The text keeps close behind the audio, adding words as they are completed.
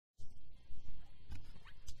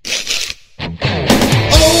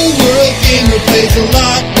gamer plays a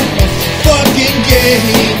lot of fucking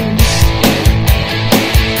games.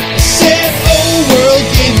 I said, oh, world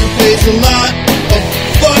gamer plays a lot of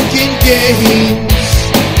fucking games.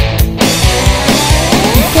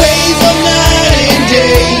 He plays all night and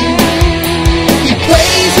day. He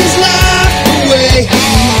plays his life away.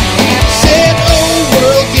 Said, oh,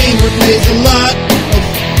 world gamer plays a lot of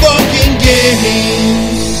fucking games.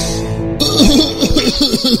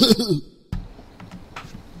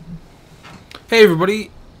 Hey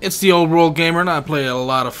everybody, it's the Old World Gamer and I play a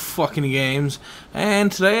lot of fucking games, and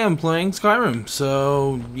today I'm playing Skyrim.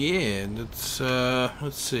 So yeah,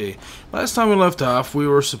 let's see. Last time we left off, we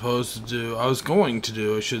were supposed to do, I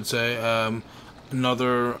should say,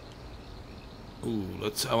 another.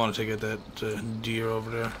 I want to take that deer over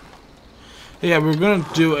there. Yeah, we're gonna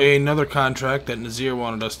do another contract that Nazir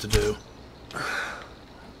wanted us to do.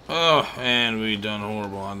 Oh, and we done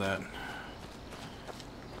horrible on that.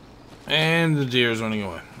 And the deer's running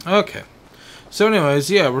away. Okay. So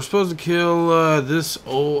anyways, yeah, we're supposed to kill this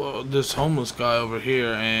homeless guy over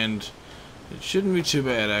here, and it shouldn't be too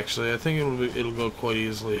bad actually. I think it'll go quite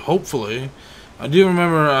easily. Hopefully. I do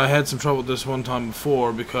remember I had some trouble with this one time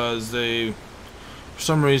before because for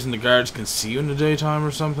some reason the guards can see you in the daytime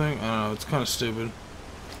or something. I don't know, it's kind of stupid.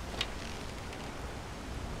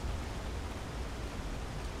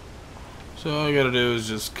 So all I gotta do is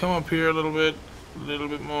just come up here a little bit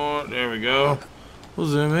more. There we go. We'll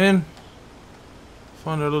zoom in,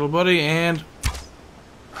 find our little buddy, and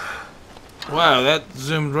wow, that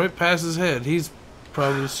zoomed right past his head. He's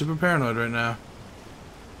probably super paranoid right now.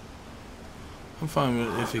 I'm fine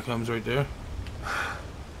with it if he comes right there.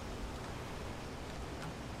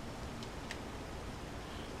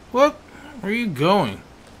 What? Where are you going?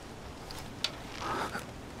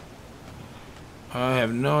 I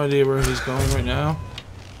have no idea where he's going right now.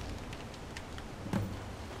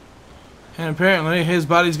 And apparently his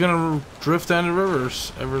body's gonna drift down the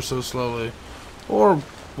rivers ever so slowly. Or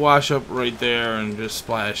wash up right there and just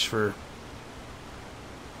splash for...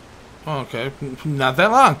 Okay, not that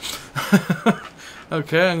long.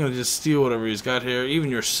 Okay, I'm gonna just steal whatever he's got here, even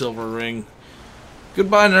your silver ring.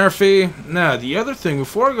 Goodbye, Nerfy. Now, the other thing,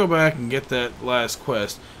 before I go back and get that last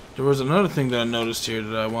quest, there was another thing that I noticed here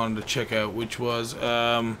that I wanted to check out, which was,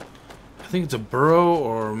 I think it's a burrow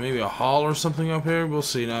or maybe a hall or something up here. We'll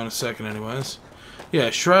see now in a second anyways. Yeah,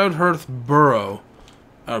 Shroud Hearth Burrow.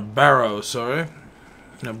 Or Barrow, sorry.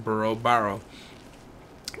 Not burrow, barrow.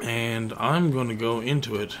 And I'm going to go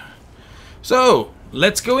into it. So,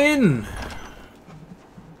 let's go in!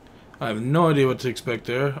 I have no idea what to expect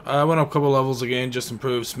there. I went up a couple levels again, just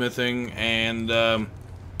improved smithing and,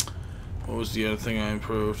 what was the other thing I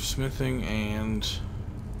improved? Smithing and...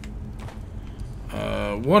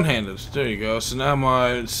 one-handed. There you go. So now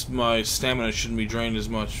my stamina shouldn't be drained as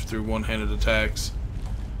much through one-handed attacks.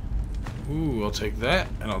 Ooh, I'll take that,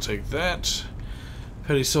 and I'll take that.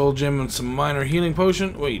 Petty soul gem and some minor healing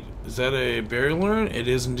potion. Wait, is that a burial urn? It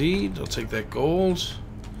is indeed. I'll take that gold.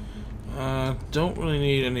 Don't really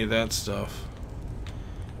need any of that stuff.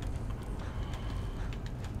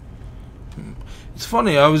 It's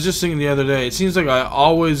funny, I was just thinking the other day, it seems like I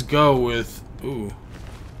always go with... Ooh,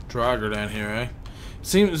 Draugr down here, eh? It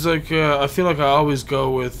seems like, I feel like I always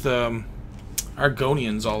go with,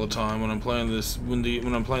 Argonians all the time when I'm playing this, when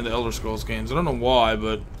I'm playing the Elder Scrolls games. I don't know why,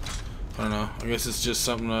 but, I don't know. I guess it's just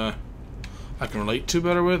something, I can relate to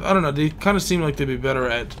better with. I don't know, they kind of seem like they'd be better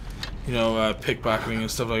at, you know, pickpocketing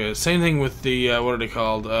and stuff like that. Same thing with the, what are they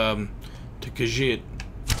called, Khajiit.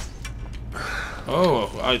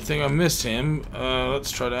 Oh, I think I missed him. Let's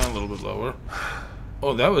try down a little bit lower.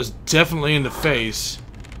 Oh, that was definitely in the face.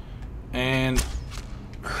 And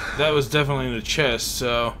that was definitely in the chest,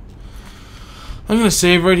 so... I'm gonna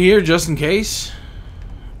save right here, just in case.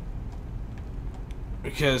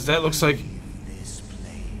 Because that looks like...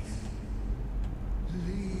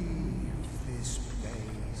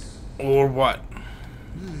 Or what?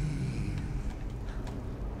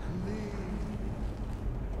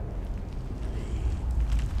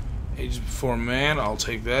 Ages before man, I'll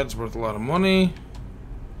take that. It's worth a lot of money.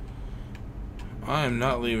 I am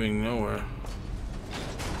not leaving nowhere.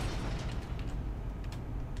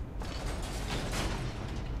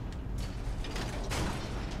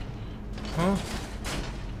 Huh?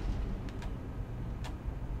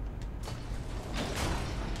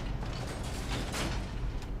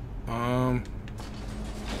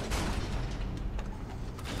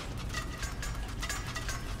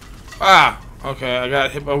 Ah! Okay, I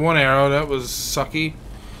got hit by one arrow. That was sucky.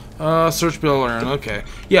 Search Bill Learn. Okay.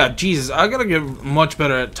 Yeah, Jesus, I gotta get much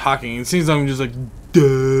better at talking. It seems like I'm just like,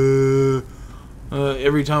 duh.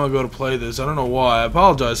 every time I go to play this. I don't know why. I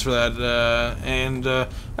apologize for that. And I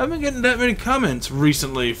haven't been getting that many comments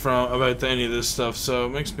recently about any of this stuff, so it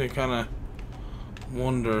makes me kind of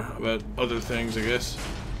wonder about other things, I guess.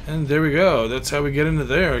 And there we go. That's how we get into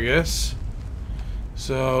there, I guess.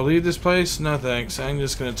 So, leave this place? No thanks. I'm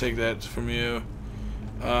just going to take that from you.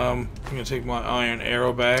 I'm going to take my iron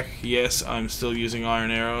arrow back. Yes, I'm still using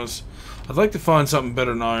iron arrows. I'd like to find something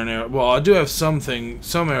better than iron arrow. Well, I do have some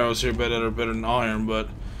arrows here that are better than iron, but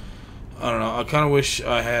I don't know. I kind of wish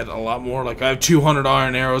I had a lot more. Like, I have 200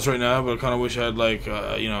 iron arrows right now, but I kind of wish I had, like,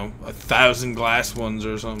 you know, 1,000 glass ones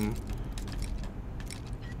or something.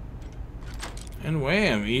 And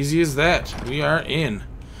wham! Easy as that. We are in.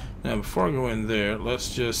 Now, before I go in there,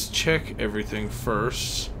 let's just check everything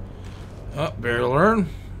first. Oh, burial urn.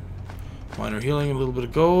 Minor healing, a little bit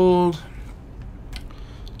of gold.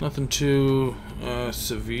 Nothing too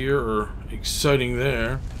severe or exciting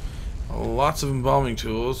there. Lots of embalming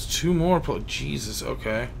tools. 2 more. Jesus,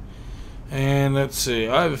 okay. And let's see.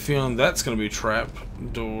 I have a feeling that's going to be trapped.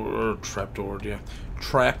 Yeah.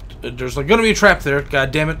 Trapped. There's like going to be a trap there.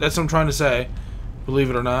 God damn it. That's what I'm trying to say. Believe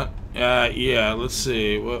it or not. Yeah, let's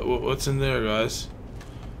see. What's in there, guys?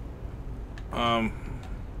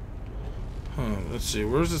 Let's see.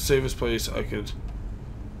 Where's the safest place I could...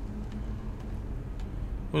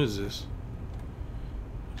 What is this?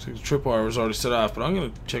 Looks like the tripwire was already set off, but I'm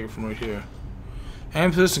going to check it from right here.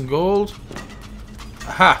 Amethyst and gold.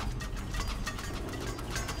 Aha!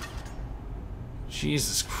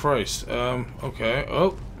 Jesus Christ. Okay.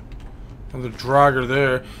 Oh. Another Draugr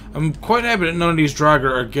there. I'm quite happy that none of these Draugr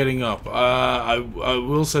are getting up. I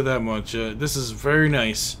will say that much. This is very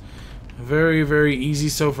nice. Very, very easy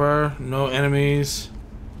so far. No enemies.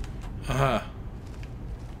 Aha.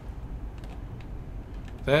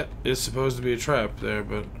 That is supposed to be a trap there,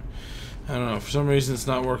 but I don't know. For some reason it's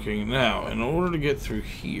not working. Now, in order to get through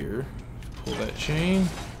here, pull that chain.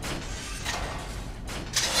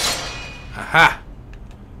 Aha!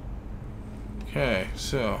 Okay,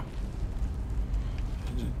 so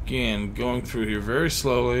again, going through here very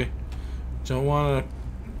slowly. Don't want to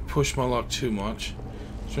push my luck too much.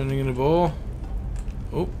 Turning in the bowl.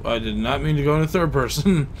 Oh, I did not mean to go in the third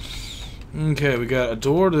person. Okay, we got a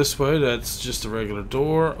door this way. That's just a regular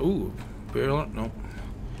door. Ooh, barrel. Nope.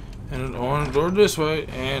 And an orange door this way.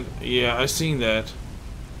 And yeah, I seen that.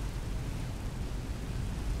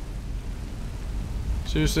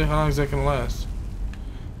 Seriously, how long is that gonna last?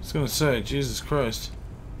 I was gonna say, Jesus Christ.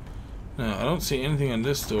 No, I don't see anything on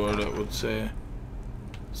this door that would say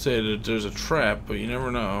that there's a trap, but you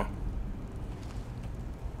never know.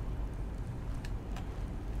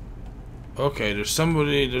 Okay,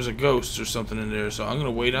 there's a ghost or something in there, so I'm gonna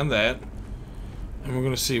wait on that. And we're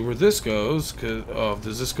gonna see where this goes,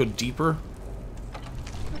 does this go deeper?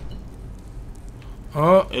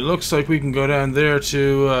 Oh, it looks like we can go down there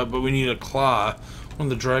too, but we need a claw. One of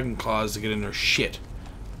the dragon claws to get in there. Shit.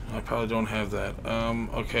 I probably don't have that.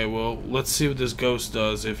 Okay, well, let's see what this ghost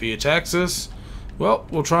does. If he attacks us, well,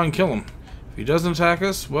 we'll try and kill him. If he doesn't attack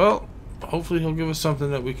us, well, hopefully he'll give us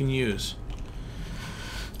something that we can use.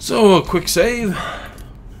 So, a quick save.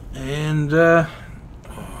 And,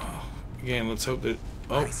 again, let's hope that...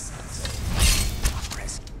 Oh.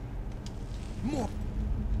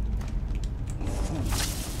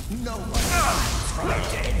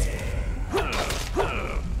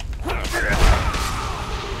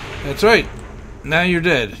 That's right. Now you're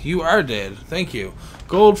dead. You are dead. Thank you.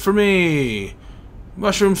 Gold for me.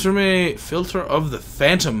 Mushrooms for me. Filter of the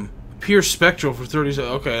Phantom. Pure Spectral for 30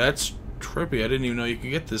 seconds. Okay, that's trippy. I didn't even know you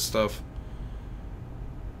could get this stuff.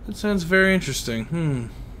 That sounds very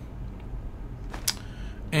interesting.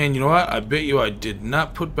 And you know what? I bet you I did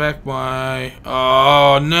not put back my...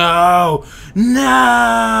 Oh, no!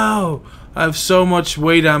 No! I have so much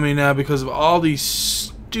weight on me now because of all these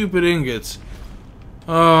stupid ingots.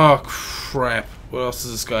 Oh, crap. What else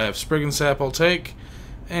does this guy have? Sprig and Sap I'll take.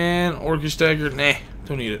 And Orcish Dagger. Nah,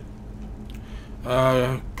 don't need it.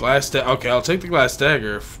 Glass Dagger. Okay, I'll take the Glass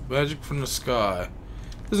Dagger. Magic from the Sky.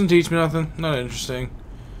 Doesn't teach me nothing. Not interesting.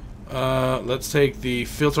 Let's take the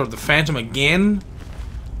Filter of the Phantom again.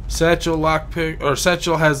 Satchel lockpick, or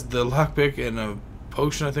Satchel has the lockpick and a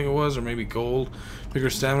potion, I think it was, or maybe gold. Bigger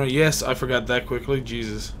stamina. Yes, I forgot that quickly.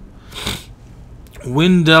 Jesus.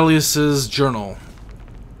 Windelius's journal.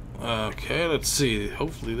 Okay, let's see.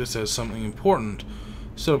 Hopefully this has something important.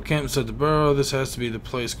 Set up camp inside the burrow. This has to be the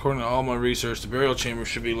place. According to all my research, the burial chamber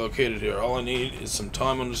should be located here. All I need is some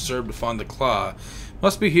time undisturbed to find the claw.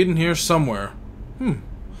 Must be hidden here somewhere. Had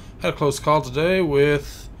a close call today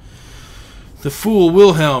with the fool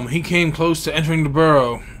Wilhelm. He came close to entering the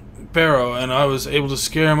burrow. barrow, and I was able to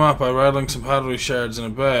scare him up by rattling some pottery shards in a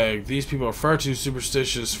bag. These people are far too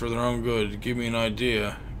superstitious for their own good. Gives me an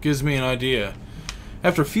idea.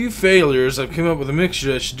 After a few failures, I've come up with a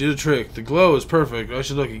mixture that should do the trick. The glow is perfect. I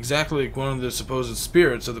should look exactly like one of the supposed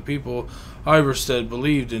spirits of the people Iverstead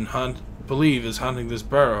believe is haunting this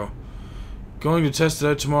barrow. Going to test it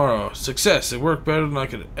out tomorrow. Success! It worked better than I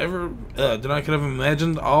could have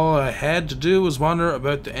imagined. All I had to do was wander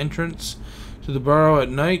about the entrance to the barrow at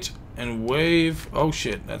night and wave. Oh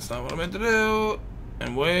shit! That's not what I meant to do.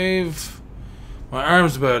 And wave my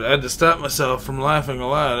arms about. I had to stop myself from laughing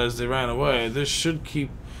aloud as they ran away. This should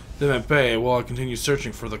keep them at bay while I continue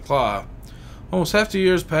searching for the claw. Almost half the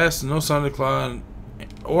years passed and no sign of the claw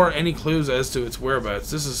or any clues as to its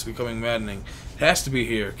whereabouts. This is becoming maddening. It has to be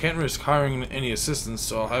here. Can't risk hiring any assistance,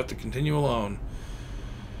 so I'll have to continue alone.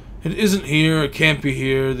 It isn't here. It can't be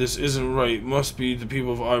here. This isn't right. It must be the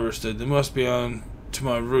people of Iverstead. They must be on to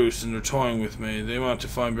my roost, and they're toying with me. They want to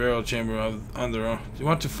find burial chamber on their own. They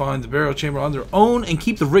want to find the burial chamber on their own and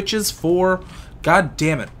keep the riches for, God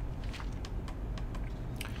damn it,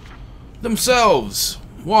 themselves.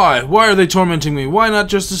 Why? Why are they tormenting me? Why not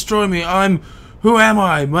just destroy me? Who am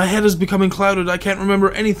I? My head is becoming clouded. I can't remember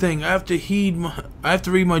anything. I have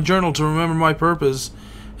to read my journal to remember my purpose.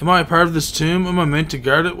 Am I a part of this tomb? Am I meant to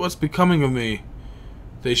guard it? What's becoming of me?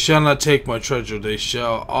 They shall not take my treasure. They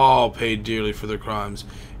shall all pay dearly for their crimes.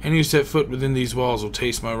 Any who set foot within these walls will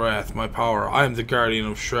taste my wrath, my power. I am the guardian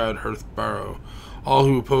of Shroud Hearth Barrow. All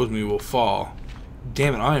who oppose me will fall.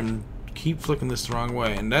 Damn it, keep flicking this the wrong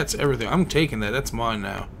way. And that's everything. I'm taking that. That's mine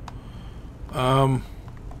now.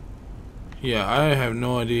 Yeah, I have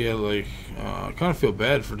no idea, like, I kind of feel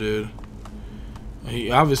bad for dude. He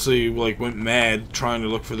obviously, like, went mad trying to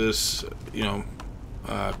look for this, you know,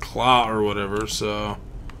 claw or whatever, so...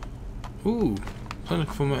 Ooh,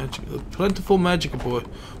 plentiful magic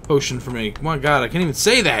potion for me. My god, I can't even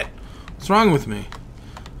say that! What's wrong with me?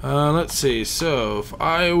 Let's see, so, if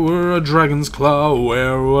I were a dragon's claw,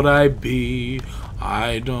 where would I be?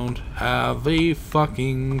 I don't have a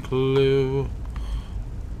fucking clue.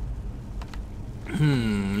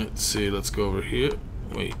 Let's see, let's go over here.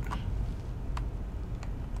 Wait.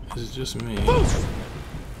 Is it just me?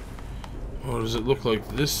 Or does it look like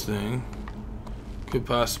this thing? Could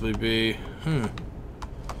possibly be.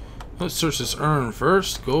 Let's search this urn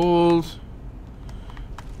first. Gold.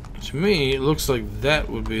 To me, it looks like that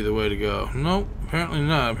would be the way to go. Nope, apparently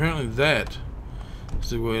not. Apparently that is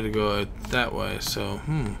the way to go that way, so,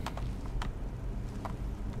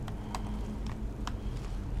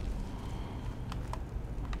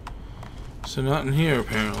 So not in here,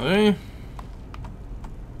 apparently.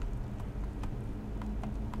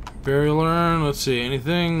 Burial urn, let's see,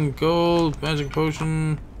 anything? Gold, magic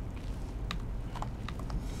potion.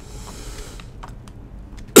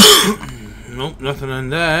 Nope, nothing on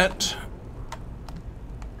that.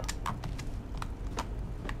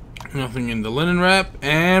 Nothing in the linen wrap,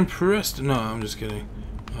 and pressed. No, I'm just kidding.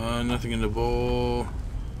 Nothing in the bowl.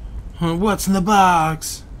 What's in the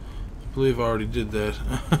box? I believe I already did that.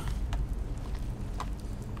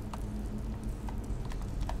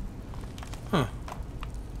 Huh.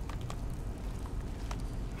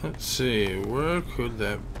 Let's see, where could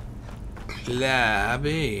that claw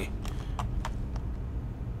be?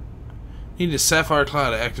 Need a sapphire claw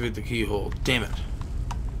to activate the keyhole. Damn it.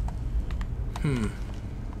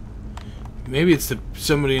 Maybe it's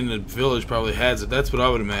somebody in the village probably has it. That's what I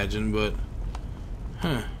would imagine, but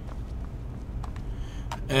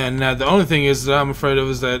And now the only thing is that I'm afraid of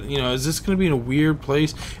is that, you know, is this going to be in a weird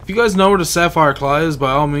place? If you guys know where the sapphire claw is,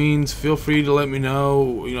 by all means, feel free to let me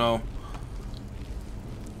know, you know,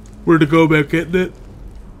 where to go about getting it.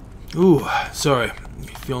 Ooh, sorry.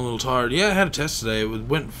 Feeling a little tired. Yeah, I had a test today. It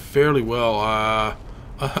went fairly well.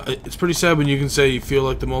 It's pretty sad when you can say you feel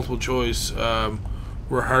like the multiple choice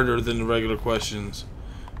were harder than the regular questions.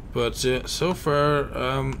 But so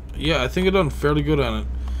far, yeah, I think I've done fairly good on it.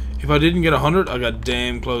 If I didn't get 100, I got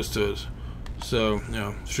damn close to it. So, you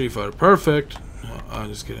know, Street Fighter. Perfect. No, I'm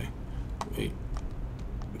just kidding. Wait.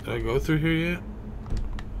 Did I go through here yet?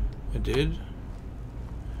 I did?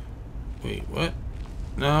 Wait, what?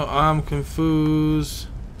 No, I'm confused.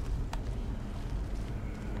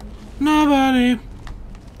 Nobody.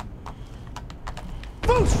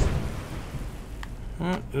 Poof.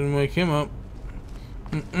 Well, didn't wake him up.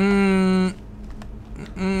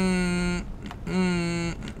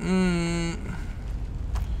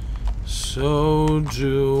 So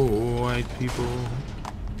do white people.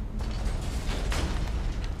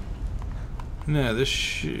 Now, this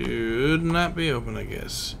should not be open, I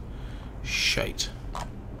guess. Shite.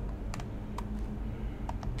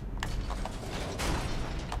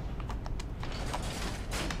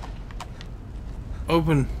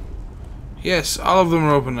 Open. Yes, all of them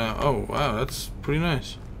are open now. Oh, wow, that's pretty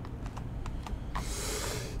nice.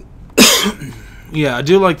 Yeah, I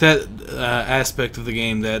do like that aspect of the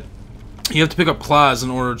game, that you have to pick up claws in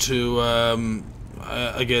order to,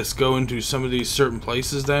 I guess, go into some of these certain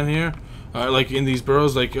places down here. Like in these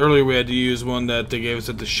burrows, like earlier we had to use one that they gave us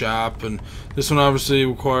at the shop, and this one obviously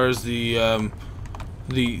requires the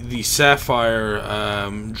sapphire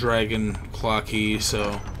dragon claw key.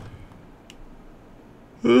 So,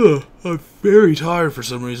 ugh, I'm very tired for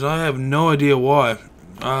some reason. I have no idea why.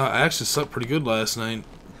 I actually slept pretty good last night,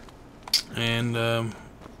 and I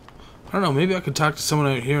don't know. Maybe I could talk to someone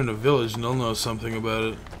out here in the village, and they'll know something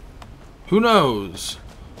about it. Who knows?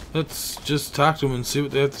 Let's just talk to them and see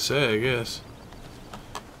what they have to say, I guess.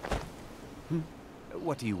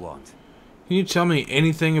 What do you want? Can you tell me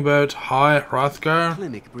anything about High Hrothgar? The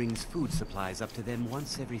clinic brings food supplies up to them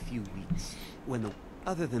once every few weeks.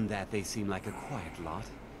 Other than that, they seem like a quiet lot.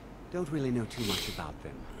 Don't really know too much about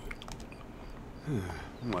them.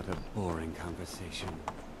 What a boring conversation.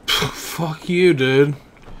 Fuck you, dude.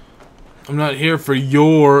 I'm not here for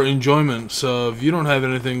your enjoyment, so if you don't have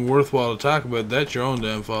anything worthwhile to talk about, that's your own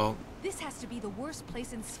damn fault. This has to be the worst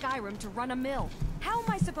place in Skyrim to run a mill. How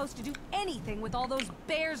am I supposed to do anything with all those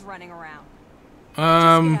bears running around? Just get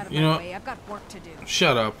out of my way. I've got work to do.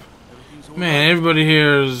 Shut up. Man, everybody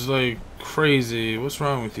here is like crazy. What's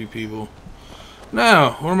wrong with you people?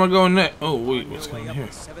 Now, where am I going next? Oh, wait, what's going on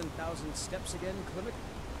here? 7,000 steps again, Clement?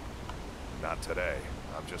 Not today.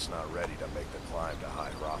 I'm just not ready to make the climb to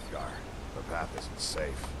High Hrothgar. The path isn't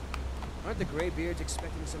safe. Aren't the Greybeards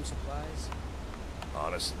expecting some supplies?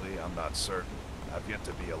 Honestly, I'm not certain. I've yet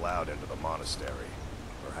to be allowed into the monastery.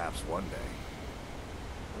 Perhaps one day.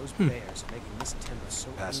 Those bears are making this timber so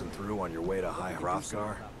Passing angry. through on your way to What High can we do something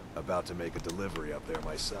Hrothgar? about About to make a delivery up there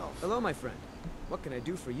myself. Hello, my friend. What can I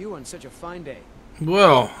do for you on such a fine day?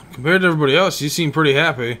 Well, compared to everybody else, you seem pretty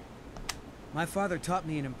happy. My father taught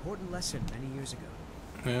me an important lesson many years ago.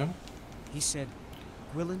 Yeah? He said,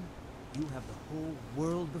 Gwilyn, you have the whole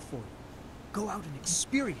world before you. Go out and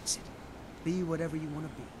experience it. Be whatever you want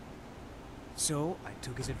to be. So I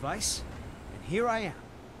took his advice, and here I am.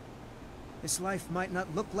 This life might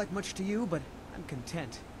not look like much to you, but I'm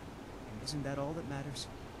content. And isn't that all that matters?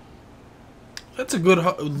 That's a good,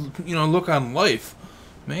 look on life.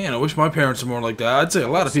 Man, I wish my parents were more like that. I'd say a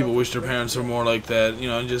lot of people wish their parents were more like that.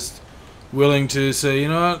 Just willing to say, you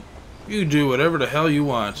know what? You do whatever the hell you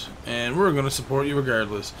want, and we're going to support you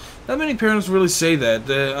regardless. Not many parents really say that.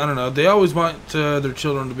 I don't know. They always want their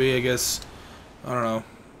children to be, I guess, I don't know,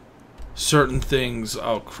 certain things.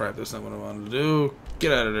 Oh, crap. That's not what I wanted to do.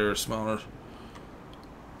 Get out of there, smaller.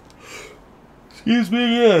 Excuse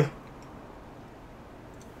me, yeah.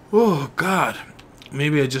 Oh, God.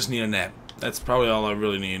 Maybe I just need a nap. That's probably all I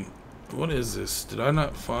really need. What is this? Did I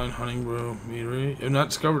not find Hunting Brew Meadery? I've not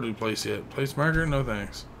discovered the place yet. Place marker? No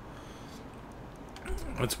thanks.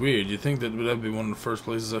 That's weird. You'd think that would be one of the first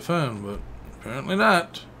places I found, but apparently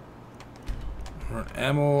not. For an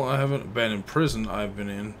ammo, I haven't. Abandoned prison, I've been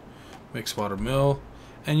in. Mixed water mill.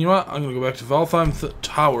 And you know what? I'm going to go back to Valtheim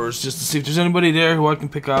Towers just to see if there's anybody there who I can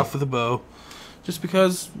pick off with a bow. Just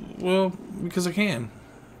because, well, because I can.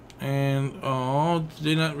 And, oh, did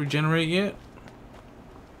they not regenerate yet?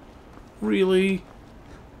 Really?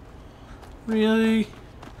 Really?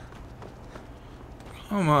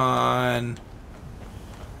 Come on.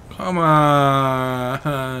 Come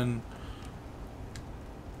on.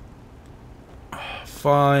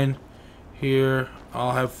 Fine. Here.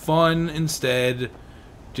 I'll have fun instead.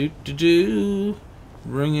 Do.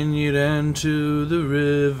 Bringing you down to the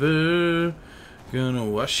river. Gonna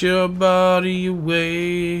wash your body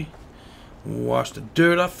away. Wash the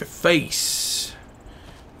dirt off your face.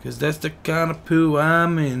 'Cause that's the kind of poo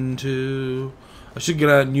I'm into. I should get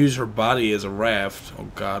out and use her body as a raft. Oh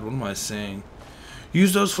God, what am I saying?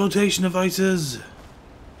 Use those flotation devices.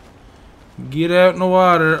 Get out in the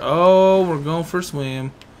water. Oh, we're going for a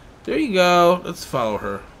swim. There you go. Let's follow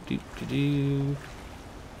her.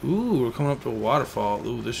 Ooh, we're coming up to a waterfall.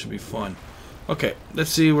 Ooh, this should be fun. Okay, let's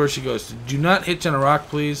see where she goes. Do not hitch on a rock,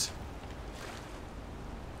 please.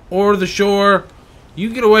 Or the shore. You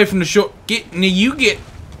get away from the shore.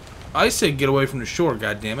 I said get away from the shore,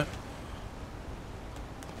 goddammit.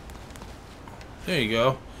 There you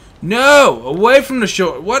go. No! Away from the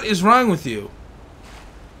shore. What is wrong with you?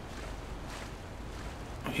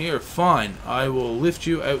 Here, fine. I will lift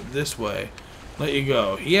you out this way. Let you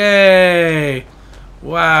go. Yay!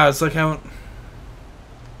 Wow, it's like how...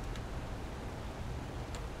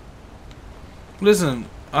 Listen,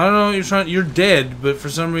 I don't know what you're trying... You're dead, but for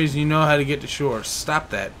some reason you know how to get to shore. Stop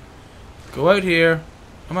that. Go out here.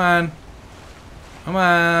 Come on. Come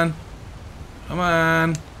on. Come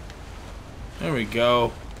on. There we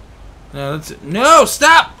go. No, that's it. No,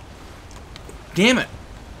 stop! Damn it.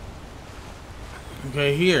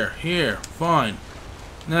 Okay, here. Fine.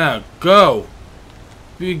 Now, go.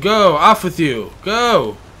 You go. Off with you.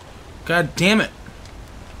 Go. God damn it.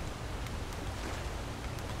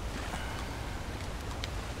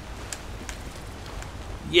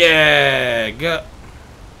 Yeah, go.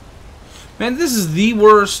 Man, this is the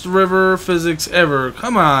worst river physics ever.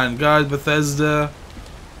 Come on, God, Bethesda.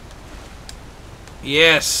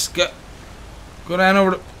 Yes, go. Go down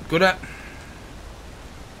over to. Go down.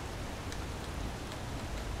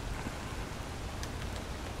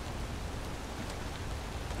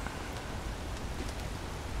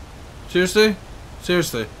 Seriously?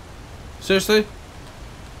 Seriously? Seriously?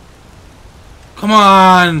 Come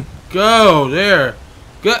on! Go! There!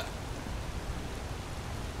 Go! I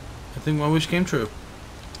think my wish came true.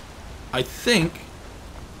 I think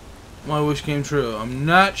my wish came true. I'm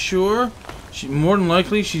not sure. More than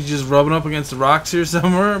likely, she's just rubbing up against the rocks here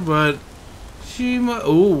somewhere, but she might...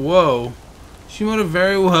 Oh, whoa. She might have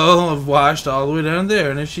very well have washed all the way down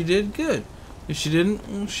there, and if she did, good. If she didn't,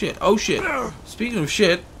 oh, shit. Oh, shit. Speaking of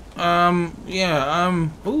shit, yeah,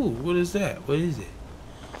 ooh, what is that? What is it?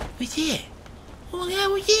 What's that? Oh my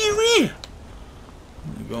god, what's that over there?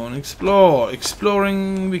 I'm go and explore.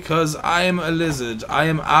 Exploring because I am a lizard. I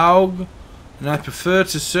am Aug, and I prefer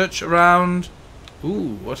to search around.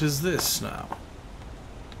 Ooh, what is this now?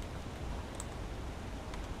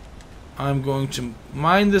 I'm going to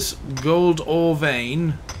mine this gold ore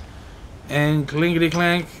vein, and clinkety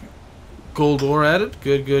clank, gold ore added.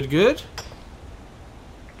 Good, good, good.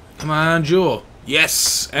 Come on, jewel.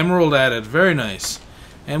 Yes, emerald added. Very nice.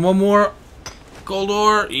 And one more gold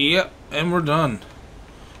ore. Yep, and we're done.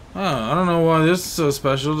 Oh, I don't know why this is so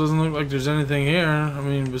special. Doesn't look like there's anything here. I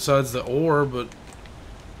mean, besides the ore, but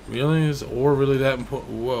really, is ore really that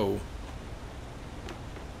important? Whoa.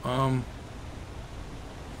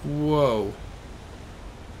 Whoa.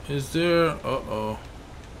 Is there? Uh-oh.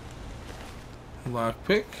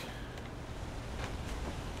 Lockpick.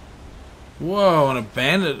 Whoa, and a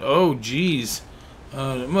bandit. Oh, jeez.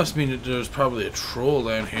 It must mean that there's probably a troll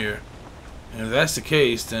down here. And if that's the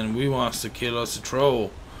case, then we wants to kill us a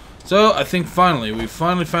troll. So, I think we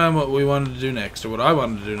finally found what we wanted to do next, or what I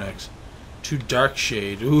wanted to do next. To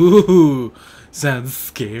Darkshade. Ooh, sounds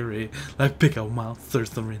scary. Like big old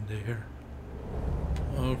monsters are in there.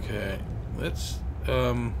 Okay, let's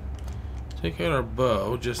take out our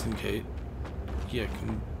bow just in case. Yeah,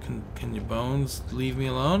 can your bones leave me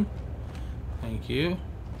alone? Thank you.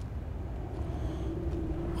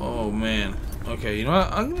 Oh man. Okay, you know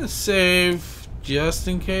what? I'm gonna save just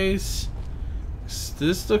in case.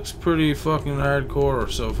 This looks pretty fucking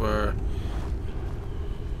hardcore so far.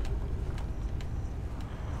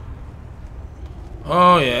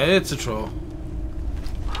 Oh yeah, it's a troll.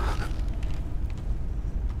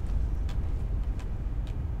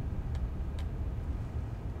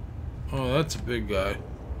 Oh, that's a big guy.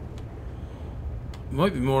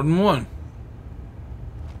 Might be more than one.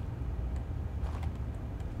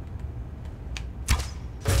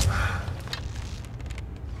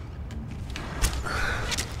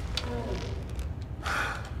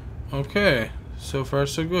 Okay, so far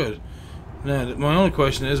so good. Now, my only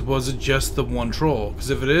question is, was it just the one troll? Because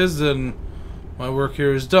if it is, then my work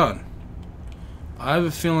here is done. I have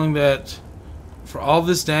a feeling that for all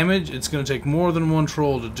this damage, it's going to take more than one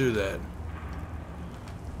troll to do that.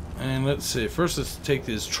 And let's see. First, let's take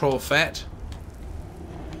this troll fat.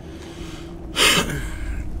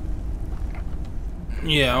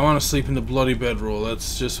 Yeah, I want to sleep in the bloody bedroll.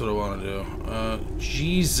 That's just what I want to do.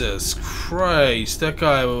 Jesus Christ. That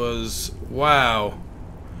guy was... Wow.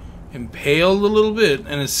 Impaled a little bit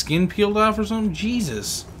and his skin peeled off or something?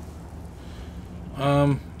 Jesus.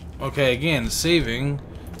 Okay, again, saving.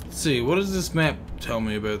 Let's see, what does this map tell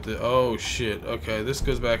me about the... Oh, shit. Okay, this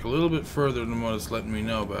goes back a little bit further than what it's letting me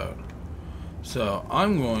know about. So,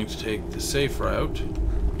 I'm going to take the safe route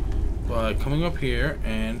by coming up here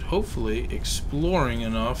and hopefully exploring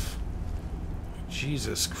enough.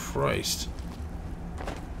 Jesus Christ.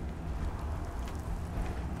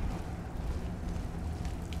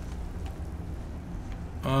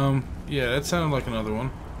 Yeah, that sounded like another one.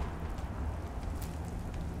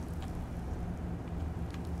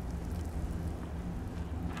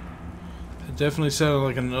 It definitely sounded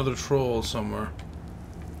like another troll somewhere.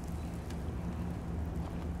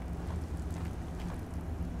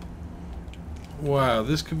 Wow,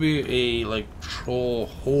 this could be a, like, troll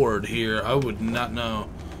horde here. I would not know.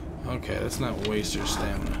 Okay, let's not waste your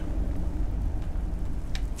stamina.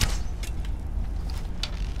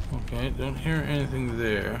 Okay, don't hear anything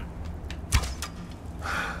there.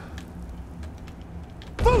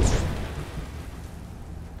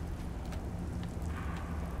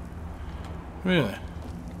 Really?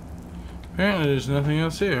 Apparently there's nothing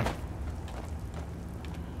else here.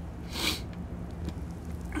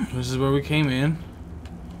 This is where we came in.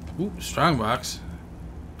 Ooh, strongbox.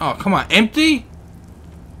 Oh, come on, empty?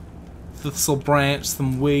 Thistle branch,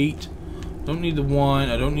 some weight. Don't need the one.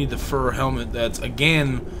 I don't need the fur helmet that's,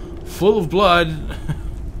 again, full of blood.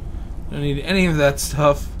 Don't need any of that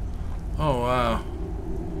stuff. Oh, wow.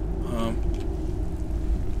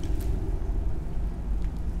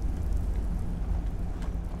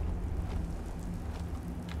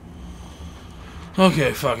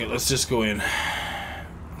 Okay, fuck it. Let's just go in.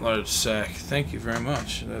 Large sack. Thank you very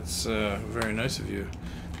much. That's very nice of you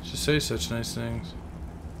to say such nice things.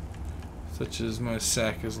 Such as my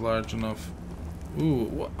sack is large enough.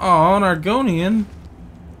 Ooh. Aw, an Argonian.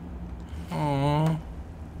 Aw.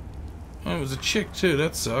 Oh, it was a chick too.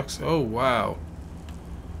 That sucks. Oh, wow.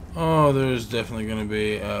 Oh, there's definitely going to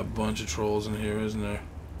be a bunch of trolls in here, isn't there?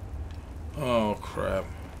 Oh, crap.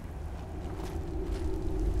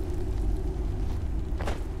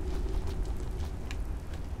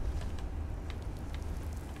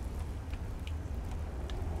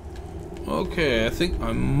 Okay, I think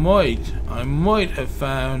I might have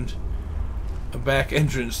found a back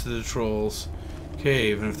entrance to the trolls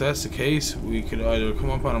cave, and if that's the case, we could either come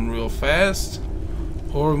up on them real fast,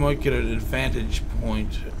 or we might get an advantage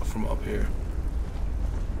point from up here.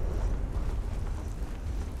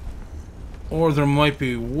 Or there might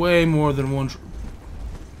be way more than one.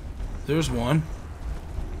 There's one.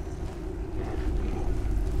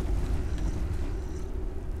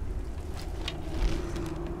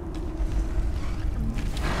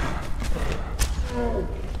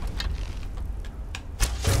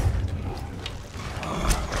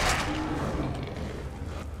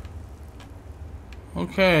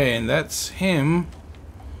 Okay, and that's him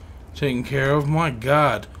taken care of. My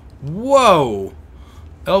god. Whoa!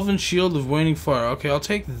 Elven Shield of Waning Fire. Okay, I'll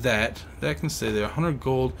take that. That can stay there. 100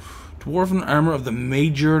 gold. Dwarven Armor of the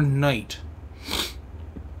Major Knight.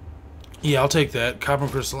 Yeah, I'll take that. Copper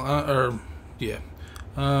Crystal. Yeah.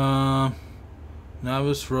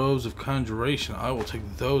 Novice Robes of Conjuration. I will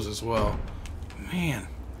take those as well. Man.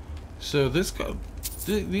 So this guy...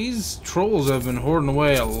 These trolls have been hoarding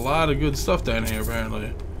away a lot of good stuff down here,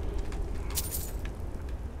 apparently.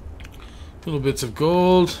 Little bits of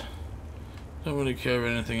gold. Don't really care about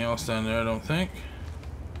anything else down there, I don't think.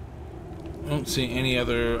 I don't see any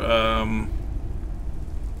other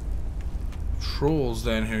trolls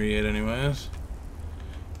down here yet, anyways.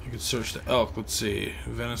 I could search the elk. Let's see.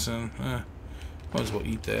 Venison. Might as well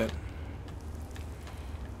eat that.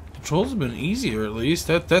 The trolls have been easier, at least.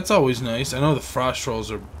 That's always nice. I know the frost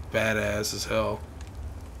trolls are badass as hell.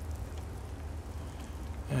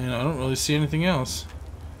 And I don't really see anything else.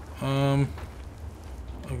 Again,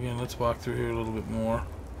 let's walk through here a little bit more.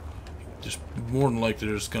 Just more than likely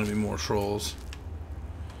there's going to be more trolls.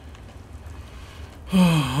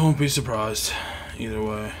 I won't be surprised either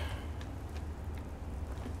way.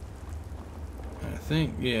 I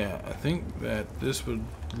think that this would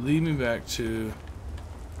lead me back to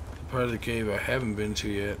the part of the cave I haven't been to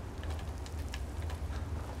yet.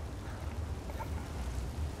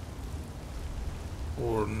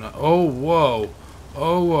 Or not. Oh, whoa.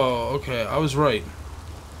 Oh, whoa. Okay, I was right.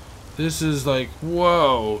 This is like,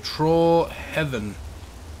 whoa, troll heaven.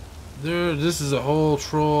 This is a whole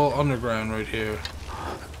troll underground right here.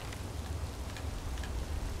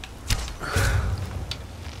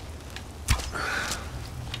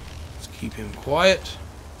 Let's keep him quiet.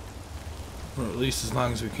 Or at least as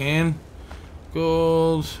long as we can.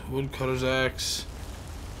 Gold, woodcutter's axe.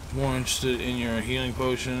 More interested in your healing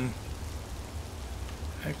potion.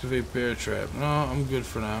 Activate bear trap. No, I'm good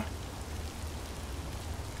for now.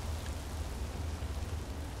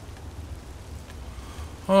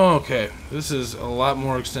 Okay, this is a lot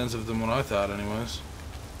more extensive than what I thought, anyways.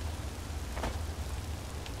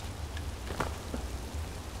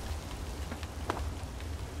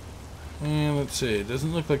 And let's see, it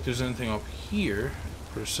doesn't look like there's anything up here,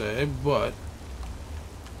 per se, but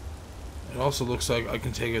it also looks like I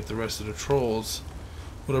can take out the rest of the trolls,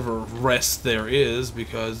 whatever rest there is,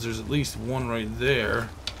 because there's at least one right there.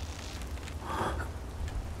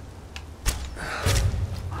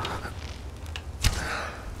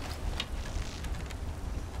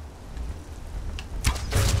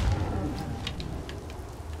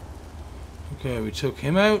 Okay, we took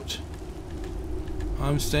him out.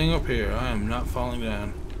 I'm staying up here. I am not falling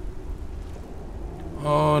down.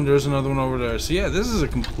 Oh, and there's another one over there. So yeah, this is a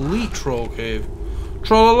complete troll cave.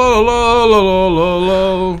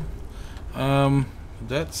 Trollololololololol.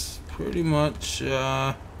 That's pretty much.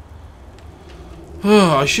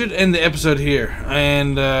 I should end the episode here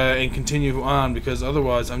and continue on, because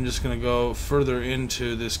otherwise I'm just gonna go further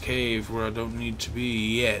into this cave where I don't need to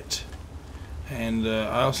be yet. And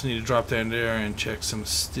I also need to drop down there and check some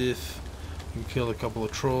stuff. We killed a couple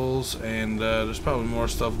of trolls, and there's probably more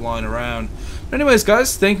stuff lying around. But anyways,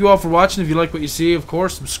 guys, thank you all for watching. If you like what you see, of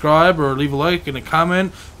course, subscribe or leave a like and a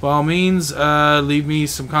comment. By all means, leave me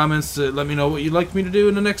some comments to let me know what you'd like me to do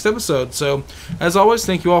in the next episode. So, as always,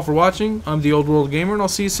 thank you all for watching. I'm the Old World Gamer, and I'll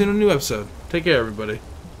see you soon in a new episode. Take care, everybody.